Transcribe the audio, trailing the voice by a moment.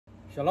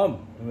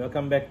Shalom and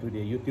welcome back to the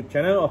YouTube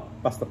channel of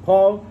Pastor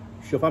Paul,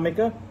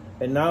 ShofarMaker.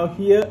 And now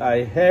here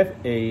I have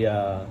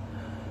a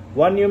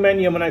one new man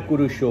Yemenite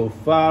Kudu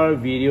Shofar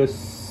video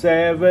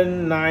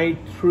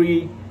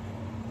 793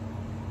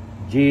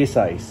 J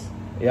size.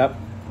 Yep,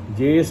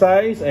 J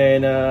size,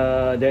 and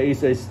there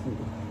is a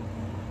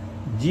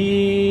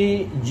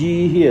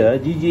GG here.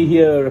 GG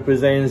here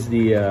represents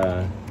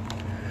the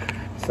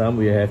some.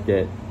 We have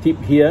that tip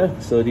here,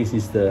 so this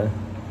is the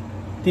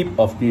tip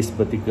of this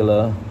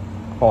particular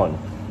horn.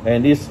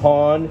 And this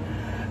horn,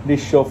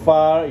 this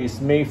shofar is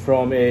made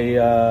from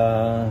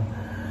a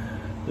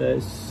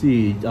let's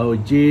see, our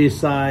J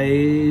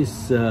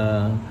size.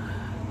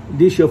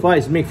 This shofar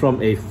is made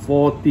from a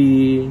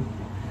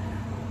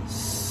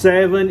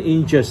 47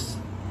 inches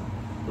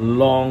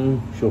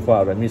long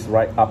shofar. That means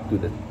right up to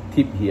the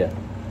tip here.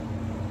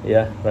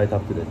 Yeah, right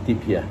up to the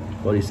tip here,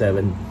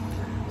 47.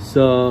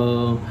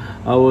 So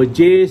our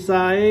J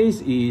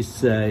size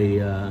is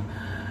a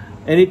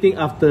anything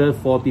after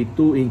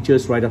 42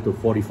 inches right up to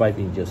 45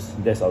 inches.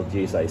 That's our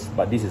J size.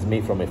 But this is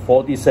made from a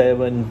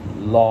 47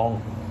 long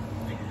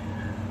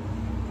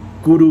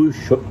Kudu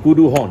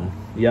Horn.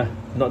 Yeah,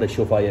 not the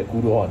shofar yet,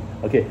 Kudu Horn.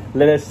 Okay,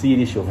 let us see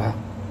this shofar.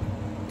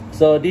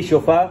 So this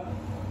shofar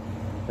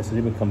has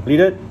already been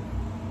completed.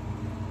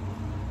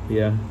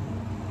 Yeah,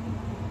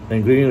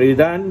 engraving already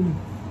done.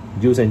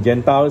 Jews and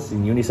Gentiles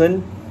in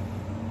unison.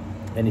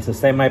 And it's a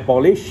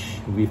semi-polish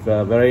with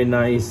a very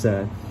nice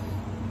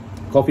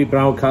coffee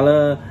brown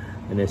color.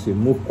 And as we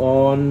move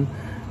on,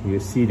 you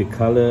see the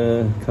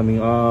color coming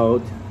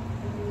out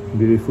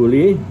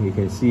beautifully. You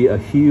can see a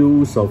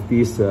hues of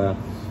these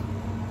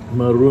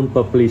maroon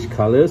purplish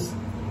colors.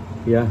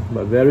 Yeah,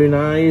 but very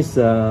nice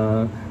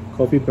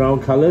coffee brown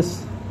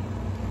colors.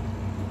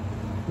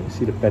 You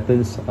see the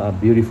patterns are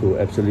beautiful,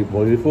 absolutely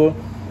beautiful.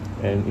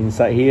 And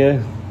inside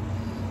here,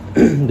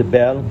 the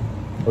bell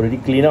already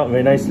cleaned out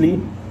very nicely.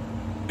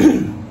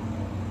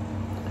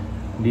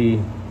 The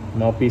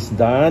mouthpiece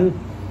done,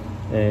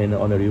 and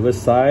on the reverse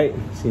side,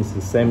 since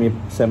it's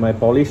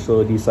semi-polished,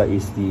 so this side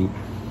is the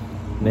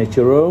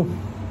natural,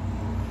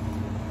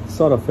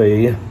 sort of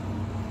a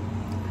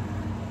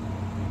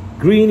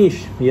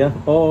greenish, yeah,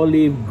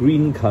 olive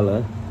green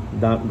color,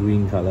 dark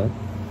green color.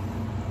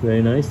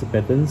 Very nice, the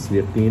patterns we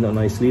have cleaned out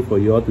nicely for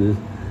you all to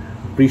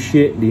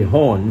appreciate the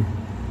horn.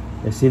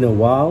 As in a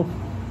while,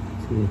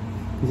 see,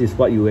 this is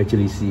what you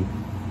actually see,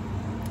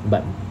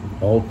 but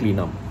all clean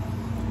up.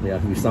 Yeah,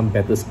 with some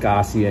better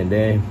scars here and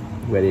there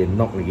where they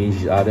knock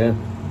against each other,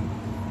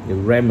 they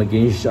ram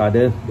against each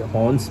other, the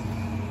horns,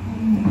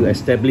 to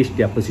establish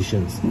their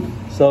positions.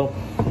 So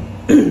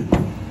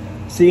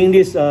seeing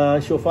this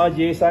shofar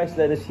J size,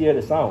 let us hear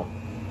the sound.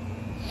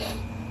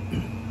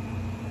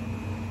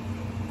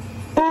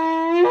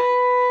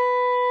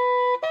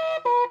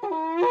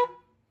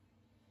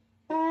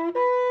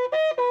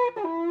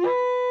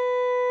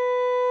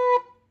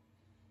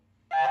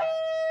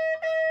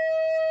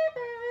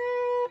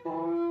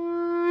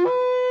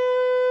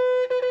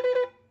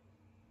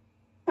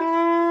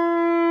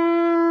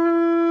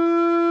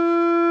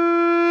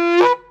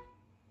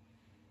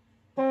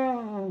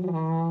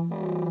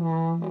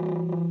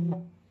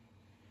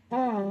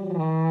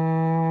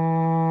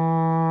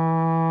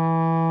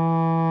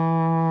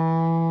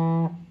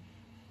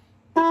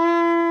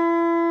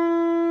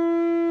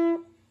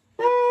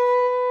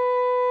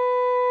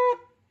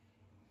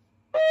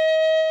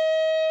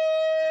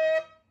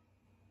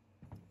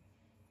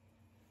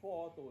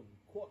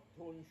 Quad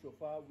tone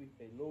shofar with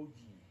a low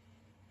G,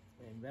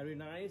 and very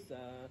nice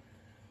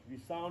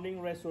resounding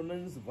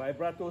resonance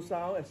vibrato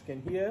sound, as you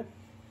can hear.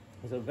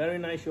 It's a very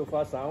nice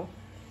shofar sound.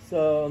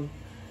 So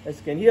as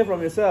you can hear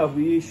from yourself,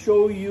 we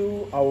show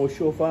you our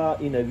shofar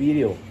in a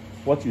video.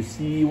 What you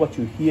see, what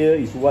you hear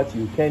is what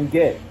you can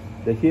get,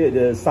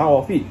 the sound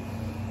of it.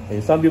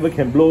 And some people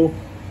can blow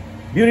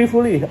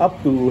beautifully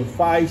up to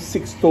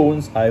 5-6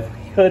 tones. I've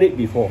heard it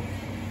before.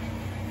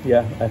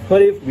 Yeah, I've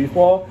heard it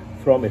before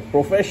from a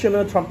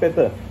professional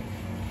trumpeter.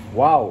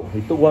 Wow,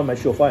 he took one of my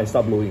shofar and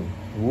started blowing.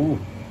 Ooh,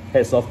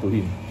 hats off to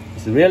him.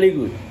 It's really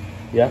good.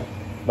 Yeah,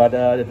 but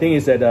the thing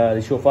is that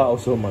the shofar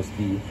also must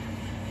be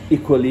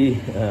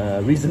equally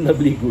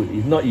reasonably good.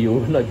 If not, you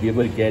will not be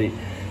able to get it.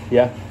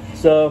 Yeah,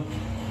 so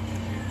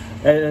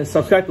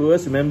subscribe to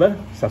us. Remember,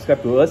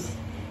 subscribe to us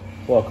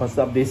for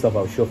constant updates of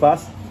our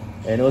shofars,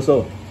 and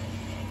also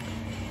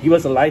give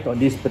us a like on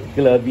this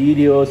particular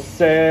video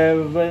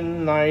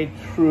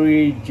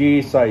 793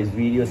 J size,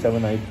 video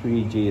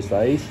 793 J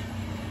size.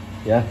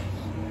 Yeah,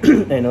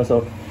 and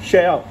also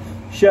share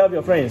with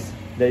your friends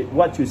that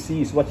what you see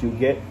is what you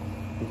get.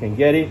 You can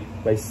get it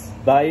by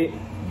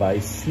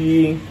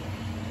seeing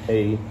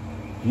a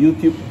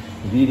YouTube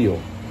video.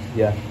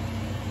 Yeah,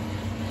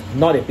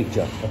 not a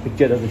picture. A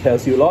picture doesn't tell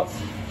you lots,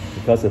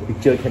 because a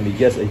picture can be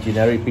just a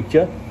generic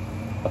picture.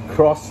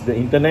 Across the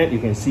internet, you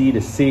can see the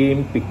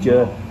same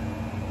picture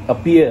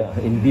appear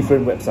in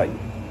different websites.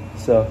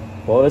 So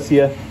for us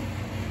here,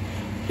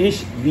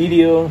 each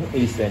video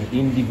is an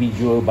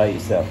individual by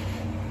itself,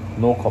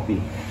 no copy.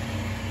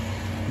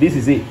 This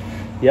is it.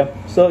 Yep.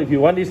 So if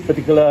you want this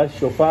particular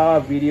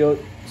shofar video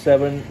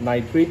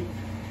 793,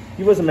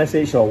 give us a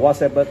message or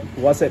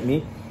WhatsApp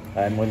me.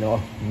 I'm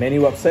on many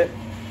websites.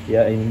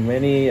 Yeah, in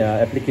many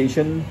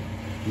application,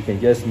 you can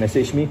just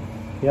message me.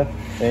 Yeah,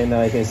 and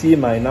you can see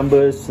my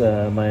numbers,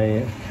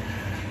 my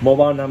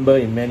mobile number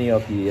in many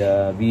of the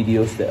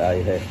videos that I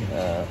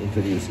have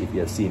introduced, if you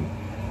have seen.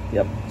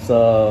 Yep.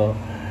 So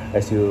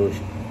as you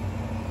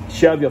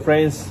share with your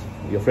friends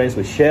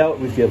will share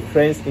with your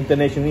friends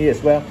internationally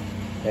as well,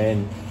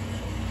 and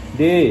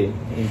they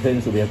in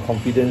turn will have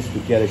confidence to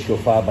get a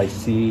shofar by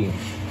seeing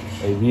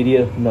a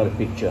video, not a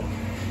picture.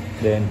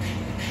 Then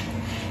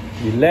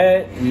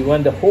we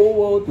want the whole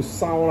world to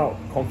sound out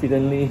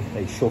confidently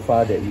a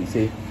shofar that we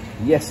say,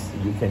 yes,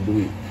 you can do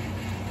it.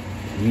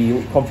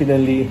 We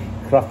confidently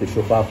craft the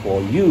shofar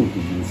for you to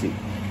use it.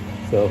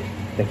 So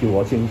thank you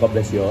for watching. God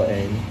bless you all,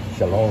 and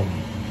Shalom.